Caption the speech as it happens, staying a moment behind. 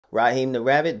Raheem the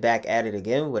Rabbit back at it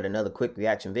again with another quick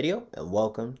reaction video, and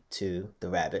welcome to the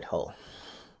rabbit hole.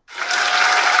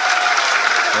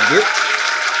 Thank you.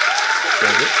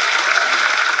 Thank you.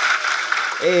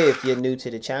 If you're new to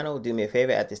the channel, do me a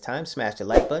favor at this time, smash the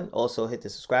like button. Also hit the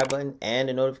subscribe button and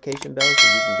the notification bell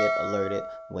so you can get alerted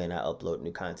when I upload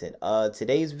new content.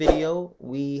 Today's video,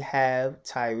 we have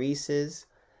Tyrese's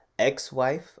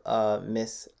ex-wife,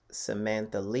 Miss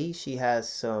Samantha Lee. She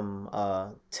has some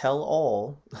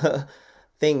tell-all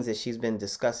things that she's been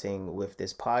discussing with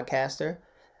this podcaster,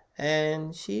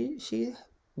 and she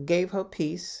gave her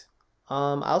piece.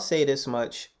 I'll say this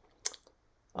much.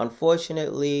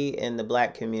 Unfortunately, in the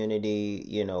black community,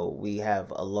 you know, we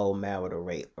have a low marital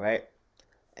rate, right?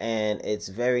 And it's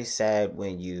very sad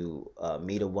when you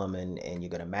meet a woman and you're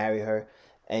going to marry her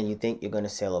and you think you're going to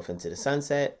sail off into the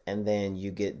sunset, and then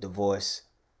you get divorced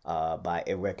by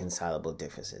irreconcilable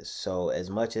differences. So as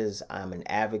much as I'm an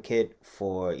advocate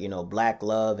for, you know, black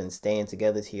love and staying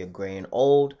together till you're gray and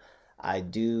old, I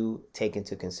do take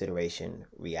into consideration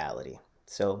reality.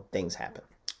 So things happen.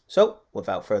 So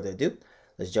without further ado,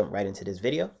 let's jump right into this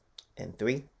video in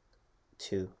 3,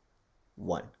 2,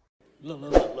 1. Look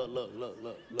at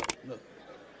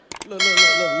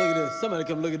this. Somebody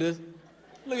come look at this.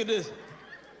 Look at this.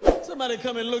 Somebody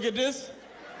come and look at this.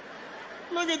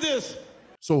 Look at this.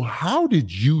 So how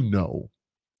did you know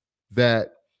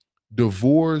that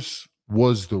divorce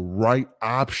was the right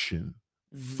option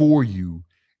for you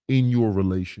in your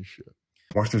relationship?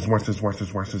 Watch this.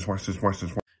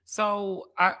 So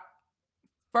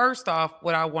first off,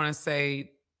 what I want to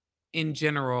say in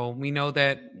general, we know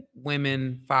that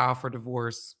women file for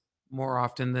divorce more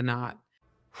often than not.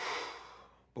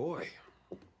 Boy,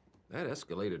 that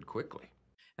escalated quickly.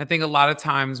 I think a lot of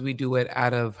times we do it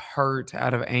out of hurt,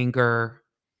 out of anger,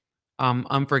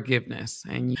 unforgiveness,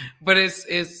 but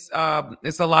it's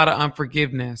a lot of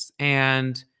unforgiveness,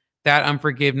 and that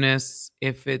unforgiveness,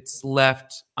 if it's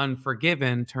left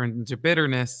unforgiven, turns into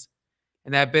bitterness,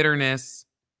 and that bitterness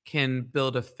can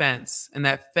build a fence, and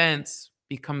that fence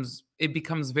becomes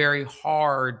very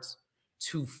hard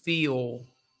to feel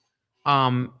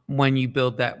when you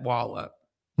build that wall up.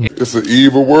 It's an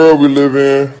evil world we live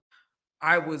in.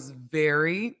 I was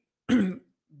very,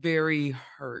 very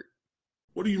hurt.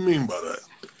 What do you mean by that?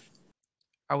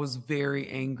 I was very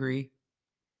angry.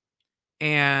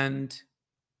 And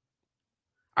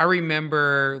I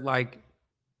remember, like,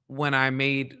 when I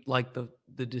made like the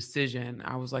decision,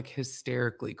 I was like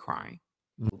hysterically crying.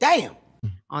 Damn.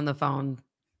 On the phone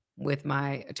with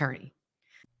my attorney.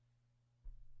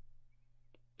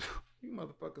 You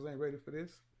motherfuckers ain't ready for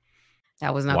this.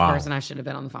 That was not the person I should have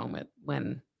been on the phone with.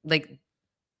 When, like,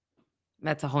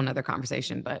 that's a whole nother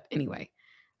conversation. But anyway,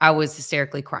 I was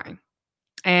hysterically crying.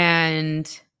 And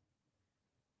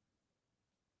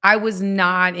I was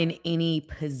not in any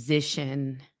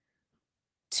position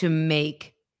to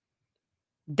make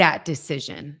that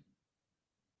decision.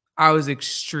 I was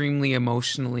extremely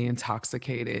emotionally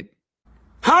intoxicated.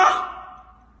 Huh?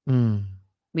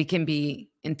 We can be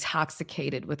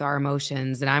intoxicated with our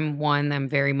emotions. And I'm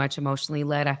very much emotionally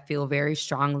led. I feel very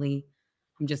strongly.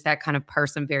 I'm just that kind of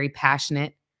person, very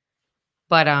passionate.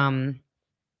 But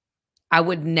I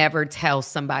would never tell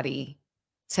somebody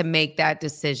to make that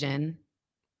decision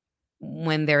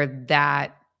when they're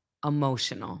that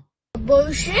emotional.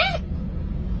 Bullshit.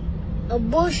 A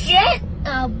bullshit.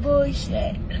 A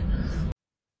bullshit.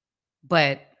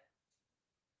 But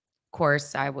of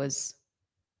course, I wasn't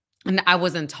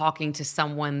talking to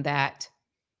someone that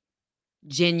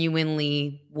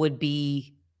genuinely would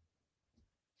be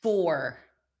for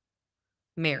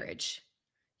marriage,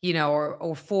 you know,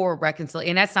 or for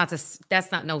reconciliation. And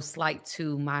that's not no slight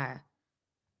to my,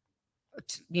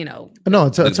 you know. No,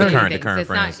 it's the current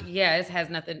friends. Yeah, it has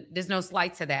nothing. There's no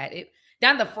slight to that.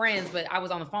 Not the friends, but I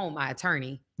was on the phone with my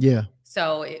attorney. Yeah.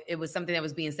 So it was something that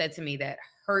was being said to me that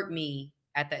hurt me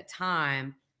at that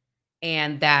time.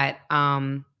 And that,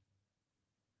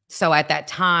 so at that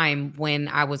time when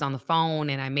I was on the phone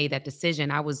and I made that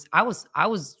decision, I was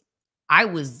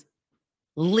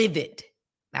livid.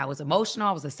 I was emotional.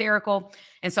 I was hysterical.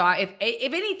 And so if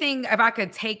anything, if I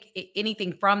could take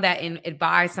anything from that and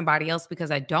advise somebody else,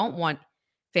 because I don't want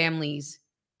families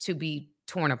to be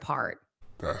torn apart.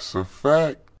 That's a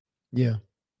fact. Yeah.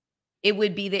 It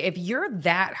would be that if you're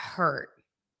that hurt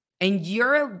and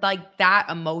you're like that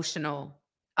emotional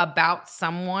about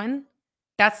someone,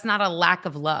 that's not a lack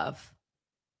of love.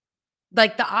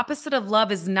 Like, the opposite of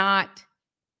love is not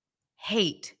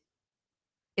hate.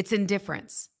 It's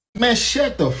indifference. Man,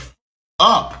 shut the f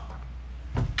up.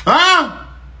 Huh?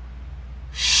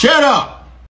 Shut up.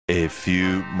 A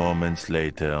few moments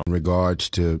later. In regards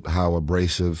to how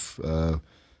abrasive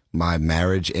my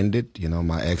marriage ended, you know,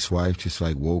 my ex-wife just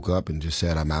like woke up and just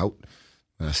said, I'm out.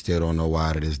 And I still don't know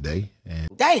why to this day. And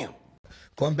damn.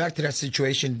 Going back to that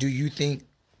situation, do you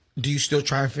still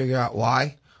try and figure out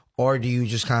why? Or do you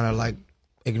just kind of like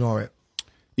ignore it?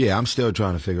 Yeah, I'm still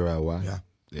trying to figure out why. Yeah.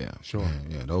 Yeah. Sure.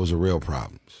 Yeah, those are real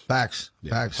problems. Facts.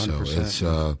 Yeah. Facts.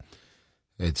 So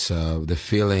it's the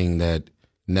feeling that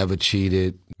never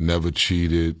cheated, never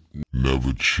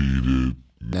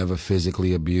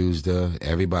physically abused her.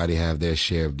 Everybody have their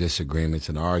share of disagreements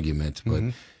and arguments, but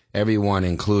everyone,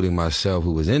 including myself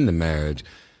who was in the marriage,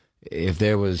 if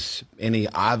there was any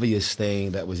obvious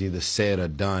thing that was either said or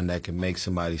done that could make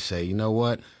somebody say, you know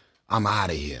what, I'm out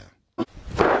of here.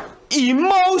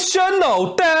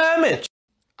 Emotional damage.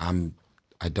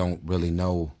 I don't really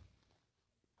know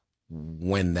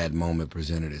when that moment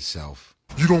presented itself.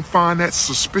 You don't find that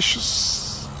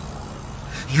suspicious?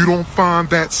 You don't find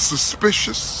that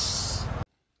suspicious?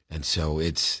 And so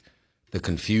it's the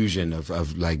confusion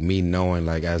of like me knowing,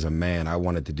 like, as a man, I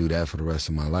wanted to do that for the rest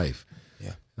of my life.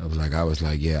 Yeah. I was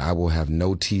like, yeah, I will have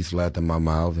no teeth left in my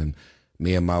mouth, and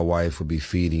me and my wife will be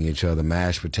feeding each other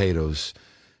mashed potatoes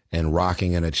and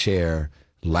rocking in a chair,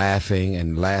 laughing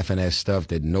at stuff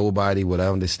that nobody would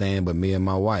understand but me and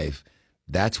my wife.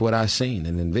 That's what I seen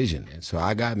and envisioned. And so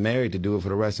I got married to do it for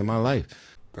the rest of my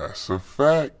life. That's a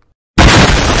fact.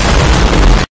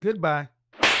 Goodbye.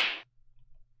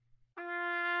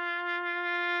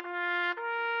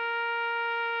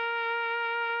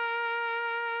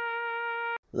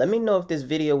 Let me know if this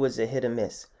video was a hit or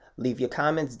miss. Leave your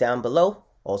comments down below.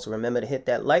 Also remember to hit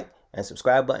that like and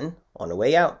subscribe button on the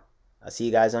way out. I'll see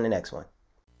you guys on the next one.